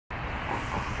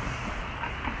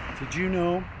Did you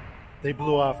know they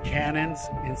blew off cannons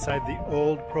inside the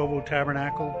old Provo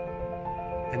Tabernacle?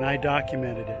 And I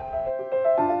documented it.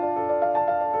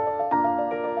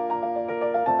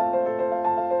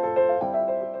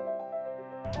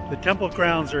 The temple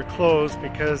grounds are closed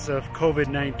because of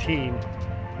COVID-19,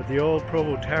 but the old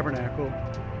Provo Tabernacle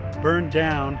burned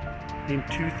down in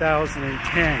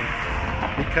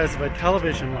 2010 because of a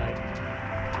television light.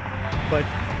 But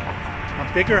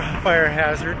a bigger fire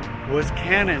hazard was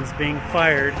cannons being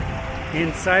fired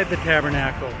inside the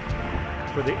tabernacle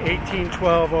for the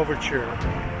 1812 Overture.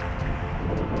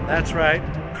 That's right,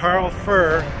 Karl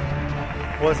Furr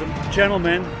was a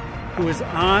gentleman who was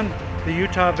on the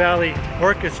Utah Valley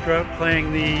Orchestra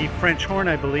playing the French horn,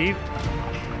 I believe,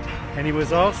 and he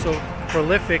was also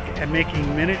prolific at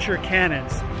making miniature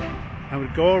cannons and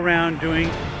would go around doing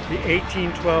the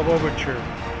 1812 Overture,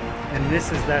 and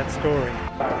this is that story.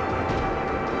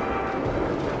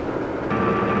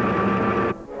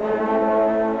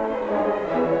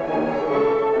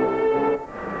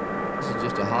 This is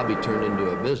just a hobby turned into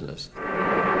a business.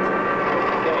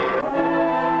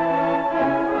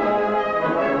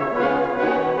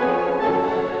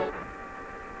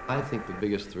 I think the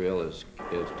biggest thrill is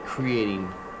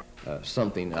creating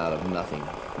something out of nothing,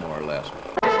 more or less.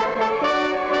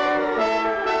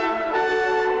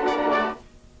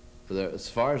 As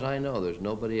far as I know, there's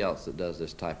nobody else that does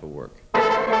this type of work.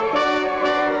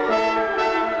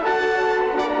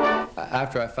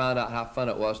 After I found out how fun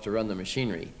it was to run the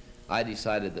machinery, I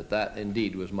decided that that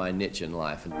indeed was my niche in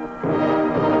life.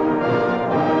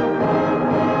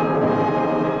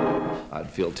 I'd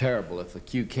feel terrible if the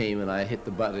cue came and I hit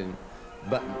the button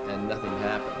and nothing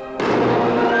happened.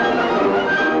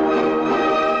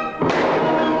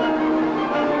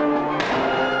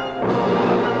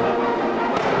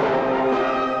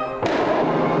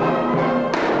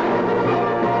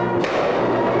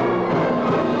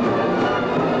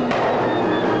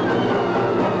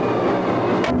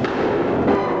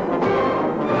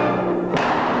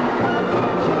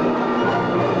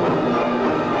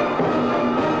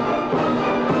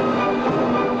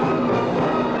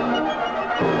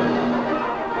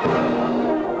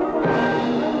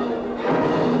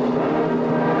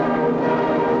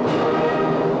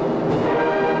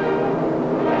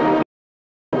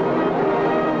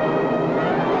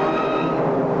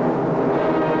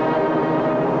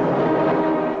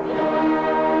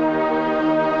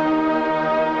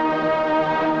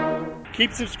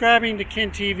 Keep subscribing to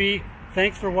KINTV.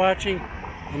 Thanks for watching,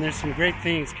 and there's some great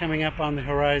things coming up on the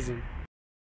horizon.